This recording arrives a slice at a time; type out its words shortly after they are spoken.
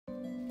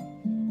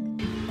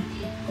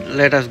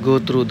let us go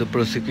through the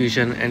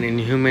persecution and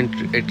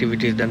inhuman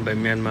activities done by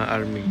Myanmar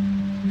army.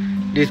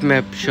 This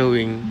map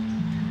showing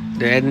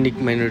the ethnic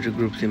minority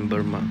groups in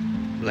Burma,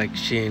 like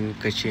Shin,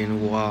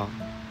 Kachin, Wa.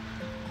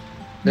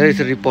 There is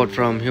a report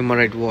from Human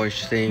Rights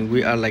Watch saying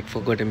we are like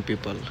forgotten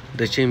people.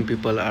 The Shin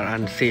people are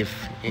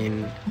unsafe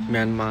in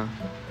Myanmar.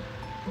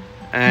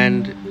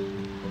 And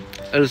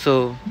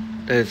also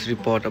there is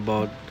report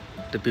about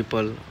the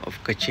people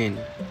of Kachin,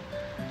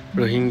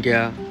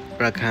 Rohingya,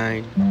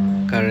 Rakhine,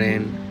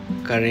 Karen,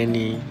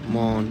 Karenni,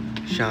 Mon,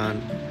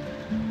 Shan.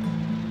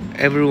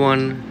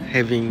 Everyone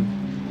having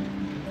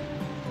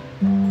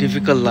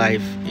difficult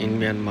life in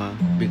Myanmar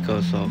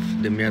because of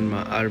the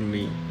Myanmar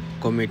army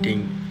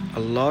committing a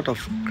lot of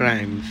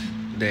crimes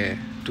there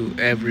to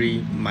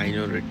every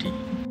minority.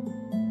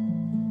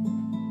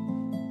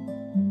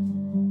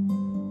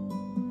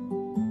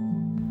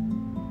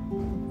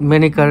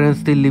 Many Karens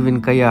still live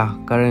in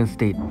Karen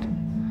state,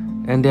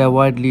 and they are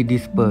widely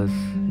dispersed,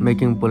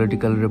 making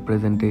political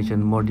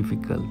representation more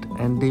difficult,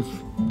 and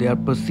they are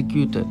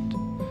persecuted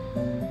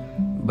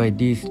by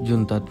these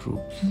junta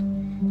troops.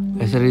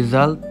 As a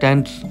result,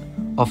 tens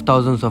of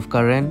thousands of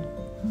Karen,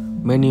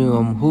 many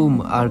of whom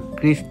are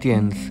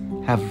Christians,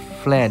 have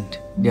fled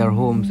their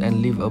homes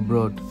and live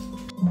abroad.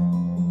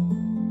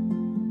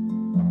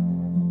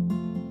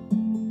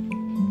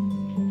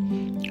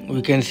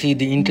 We can see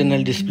the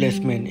internal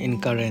displacement in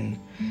Karen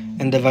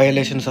and the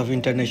violations of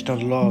international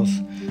laws,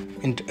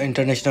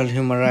 international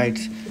human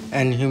rights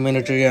and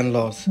humanitarian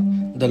laws,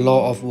 the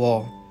law of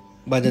war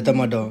by the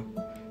Tamado,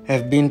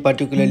 have been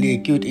particularly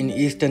acute in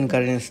eastern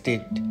Karen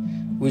state,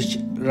 which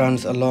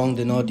runs along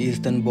the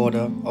northeastern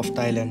border of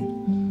Thailand.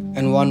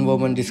 And one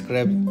woman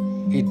described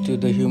it to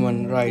the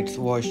Human Rights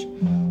Watch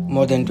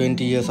more than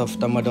 20 years of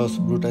Tamado's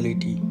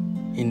brutality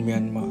in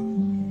Myanmar.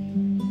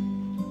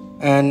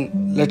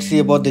 And let's see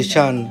about the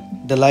Shan,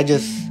 the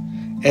largest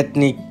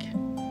ethnic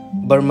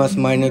Burmese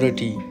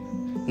minority,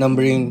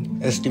 numbering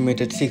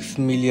estimated 6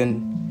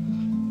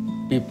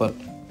 million people.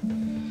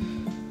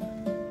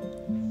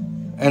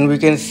 And we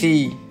can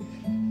see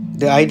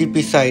the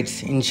IDP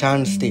sites in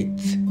Shan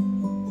states.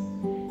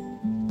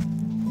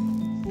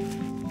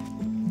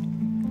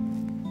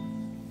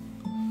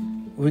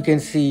 We can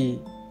see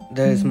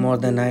there is more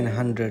than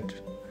 900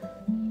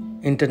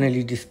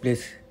 internally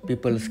displaced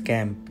people's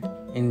camp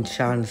in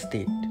Shan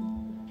state.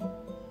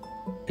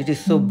 It is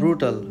so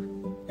brutal,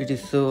 it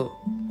is so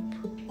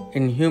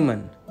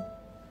inhuman.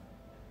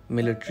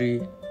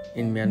 Military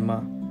in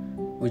Myanmar,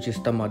 which is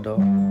Tamado,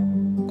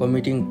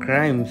 committing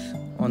crimes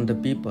on the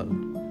people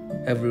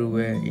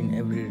everywhere in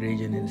every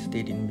region and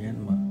state in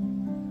Myanmar.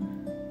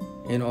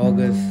 In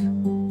August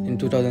in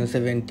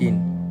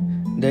 2017,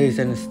 there is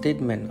a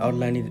statement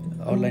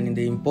outlining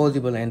the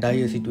impossible and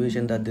dire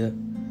situation that the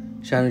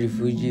Shan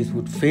refugees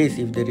would face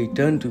if they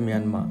return to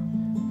Myanmar.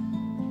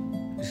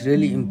 It's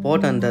really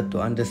important that to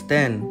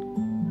understand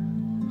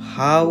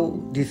how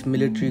this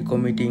military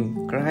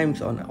committing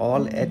crimes on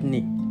all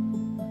ethnic,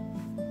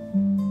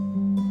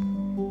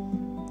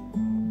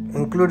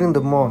 including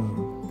the Mon,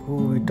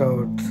 who we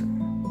taught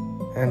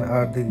and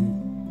are the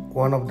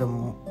one of the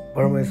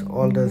Burmese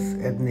oldest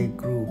ethnic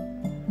group,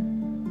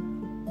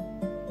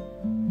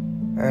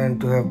 and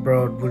to have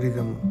brought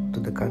Buddhism to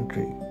the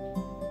country.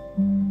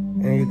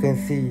 And you can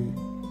see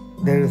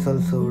there is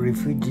also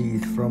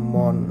refugees from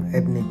Mon,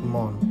 ethnic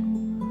Mon,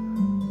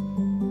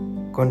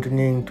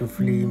 continuing to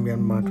flee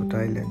Myanmar to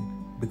Thailand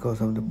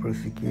because of the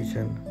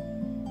persecution.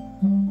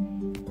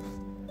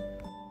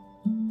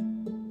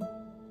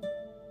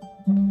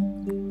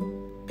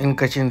 In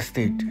Kachin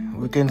state,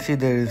 we can see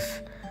there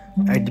is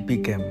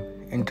IDP camp,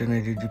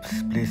 internally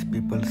displaced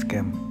people's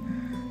camp.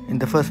 In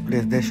the first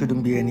place, there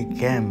shouldn't be any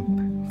camp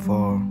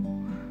for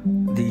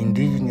the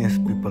indigenous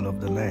people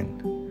of the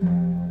land.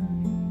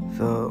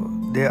 So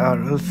they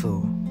are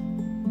also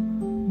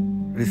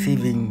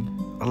receiving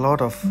a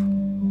lot of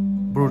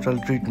brutal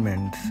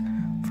treatments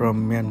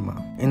from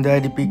Myanmar. In the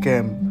IDP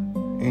camp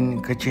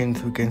in Kachin,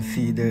 we can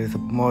see there is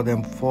more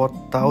than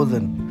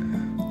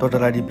 4,000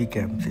 total IDP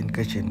camps in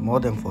Kachin, more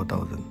than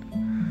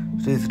 4,000.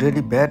 So it's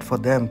really bad for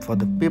them, for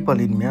the people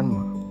in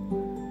Myanmar.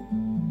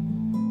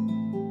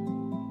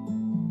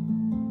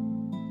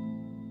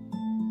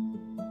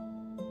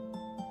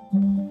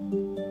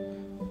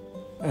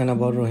 And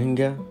about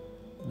Rohingya,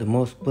 the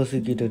most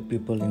persecuted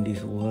people in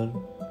this world,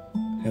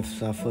 have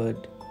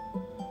suffered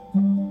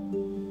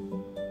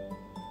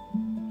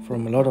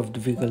from a lot of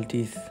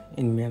difficulties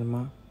in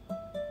Myanmar.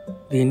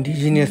 The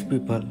indigenous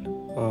people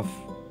of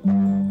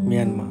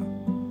Myanmar.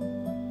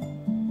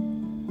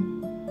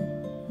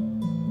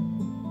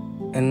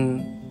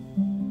 And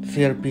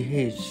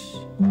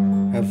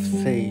CRPH have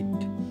said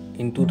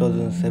in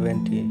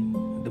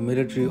 2017 the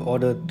military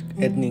ordered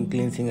ethnic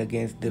cleansing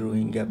against the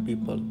Rohingya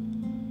people.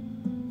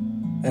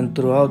 And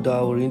throughout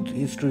our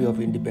history of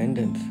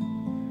independence,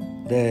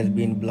 there has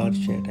been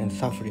bloodshed and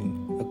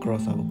suffering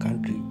across our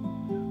country,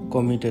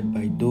 committed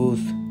by those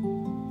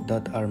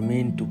that are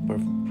meant to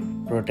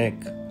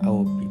protect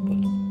our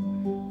people,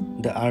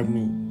 the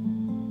army,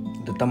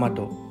 the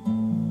Tamado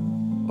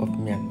of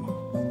Myanmar.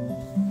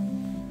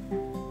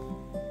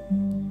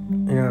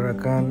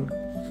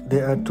 Arakan,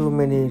 there are too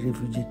many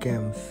refugee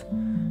camps,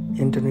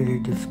 internally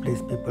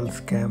displaced people's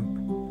camp,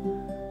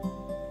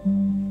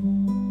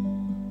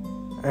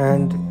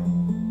 and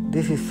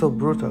this is so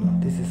brutal,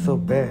 this is so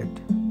bad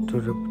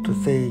to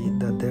say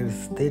that there is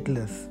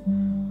stateless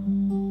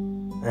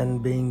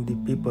and being the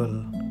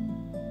people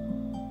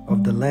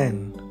of the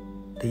land,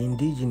 the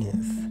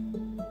indigenous.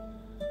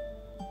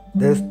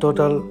 There's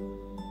total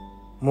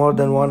more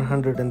than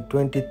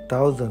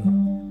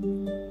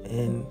 120,000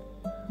 in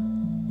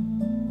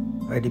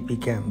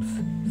IDP camps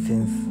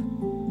since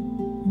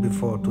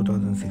before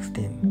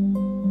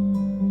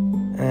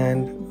 2016.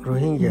 And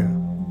Rohingya,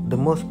 the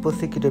most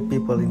persecuted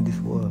people in this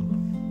world.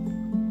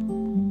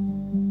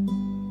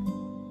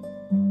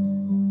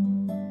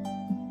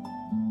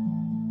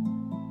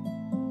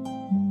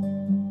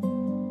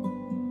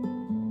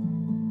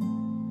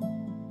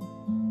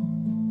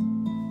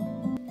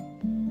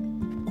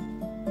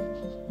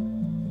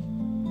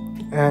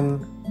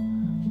 And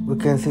we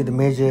can see the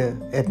major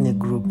ethnic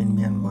group in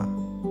Myanmar,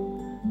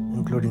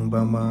 including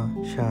Burma,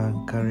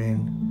 Shan,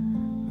 Karen,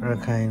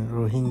 Rakhine,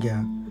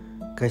 Rohingya,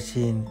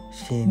 Kayin,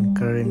 Shan,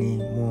 Karenni,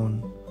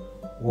 Mon,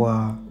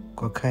 Wa,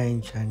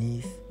 Kayin,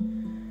 Chinese.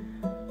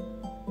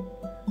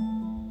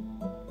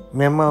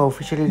 Myanmar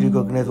officially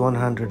recognized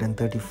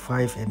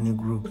 135 ethnic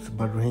groups,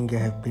 but Rohingya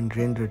have been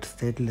rendered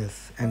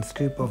stateless and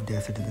stripped of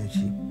their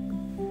citizenship.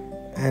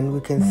 And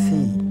we can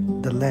see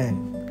the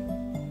land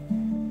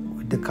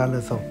with the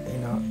colors of,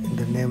 in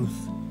the names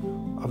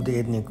of the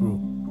ethnic group.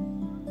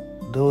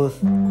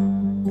 Those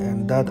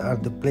and that are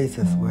the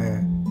places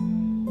where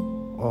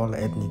all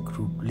ethnic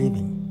group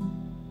living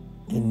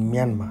in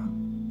Myanmar.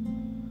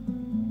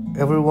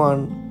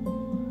 Everyone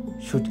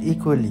should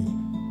equally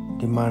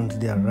demand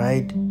their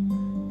right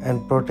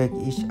and protect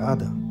each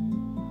other.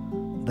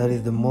 That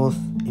is the most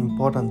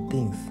important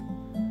things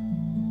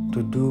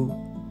to do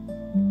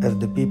as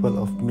the people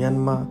of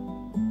Myanmar,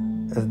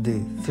 as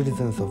the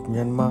citizens of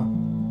Myanmar.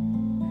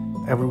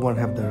 Everyone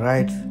have the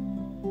rights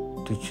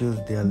to choose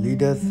their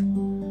leaders,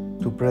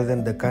 to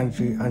present the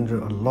country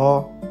under a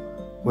law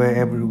where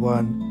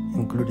everyone,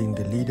 including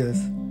the leaders,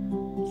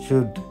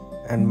 should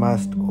and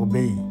must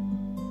obey.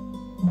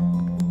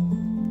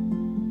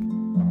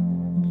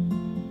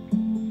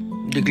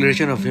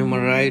 Declaration of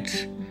Human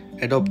Rights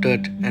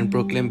adopted and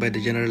proclaimed by the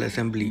General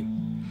Assembly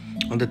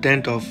on the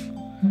 10th of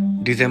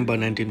December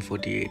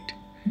 1948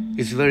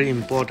 is very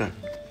important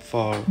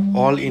for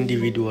all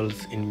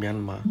individuals in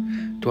Myanmar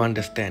to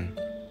understand.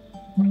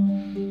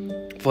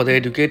 For the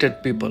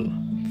educated people,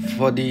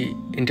 for the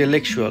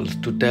intellectuals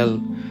to tell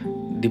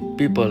the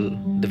people,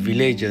 the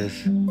villagers,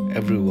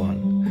 everyone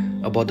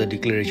about the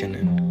Declaration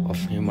of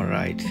Human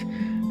Rights,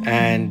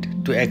 and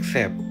to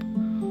accept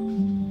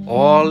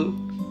all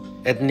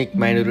ethnic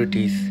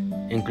minorities,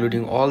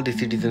 including all the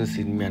citizens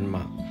in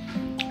Myanmar,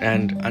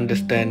 and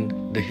understand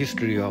the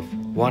history of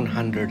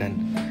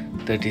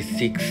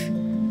 136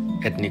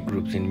 ethnic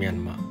groups in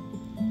Myanmar.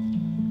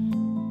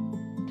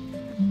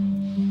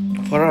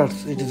 For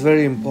us, it is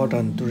very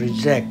important to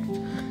reject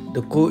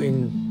the coup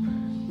in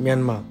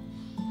Myanmar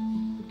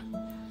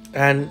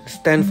and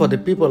stand for the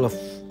people of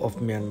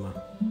Myanmar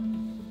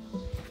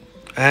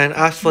and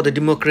ask for the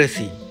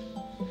democracy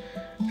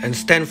and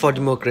stand for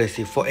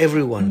democracy for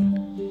everyone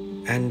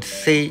and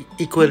say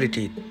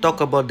equality,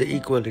 talk about the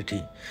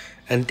equality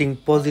and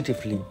think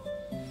positively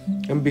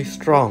and be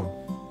strong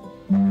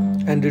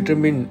and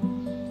determine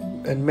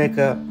and make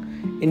a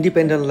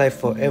independent life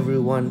for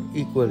everyone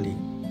equally.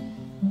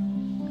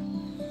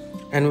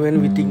 And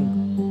when we think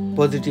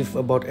positive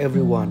about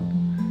everyone,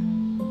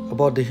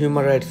 about the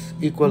human rights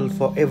equal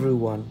for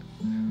everyone,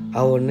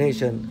 our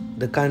nation,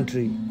 the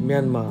country,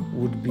 Myanmar,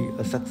 would be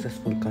a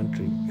successful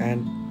country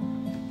and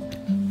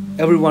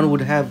everyone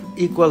would have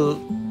equal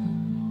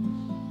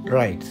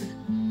rights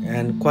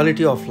and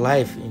quality of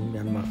life in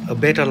Myanmar, a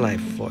better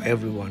life for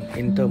everyone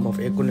in terms of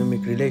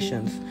economic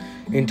relations,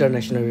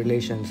 international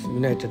relations,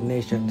 United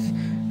Nations,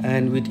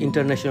 and with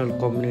international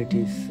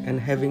communities, and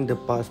having the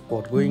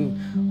passport, going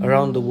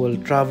around the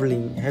world,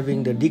 traveling,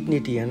 having the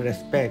dignity and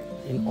respect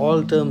in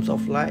all terms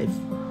of life,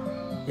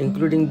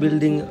 including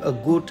building a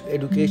good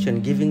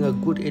education, giving a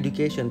good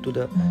education to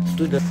the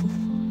students,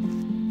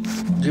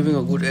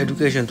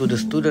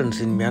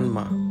 in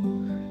Myanmar,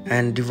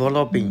 and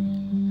developing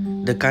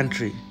the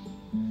country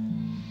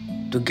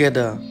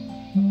together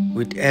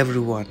with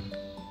everyone,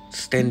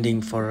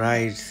 standing for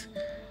rights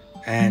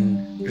and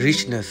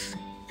richness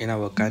in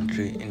our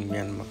country in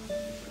Myanmar.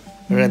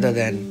 Rather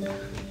than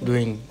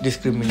doing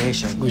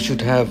discrimination, we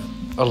should have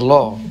a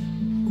law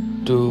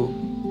to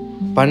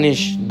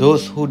punish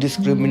those who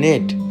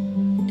discriminate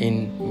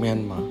in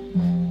Myanmar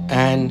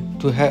and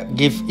to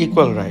give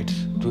equal rights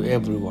to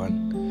everyone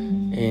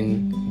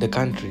in the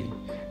country,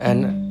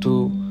 and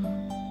to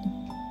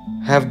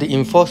have the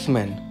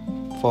enforcement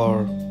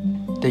for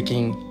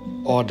taking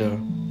order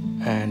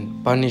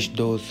and punish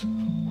those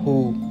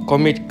who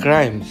commit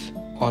crimes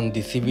on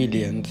the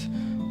civilians,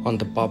 on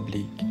the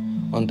public,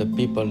 on the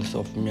peoples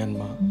of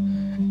Myanmar,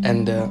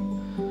 and the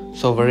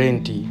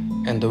sovereignty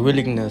and the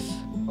willingness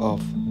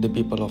of the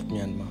people of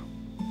Myanmar.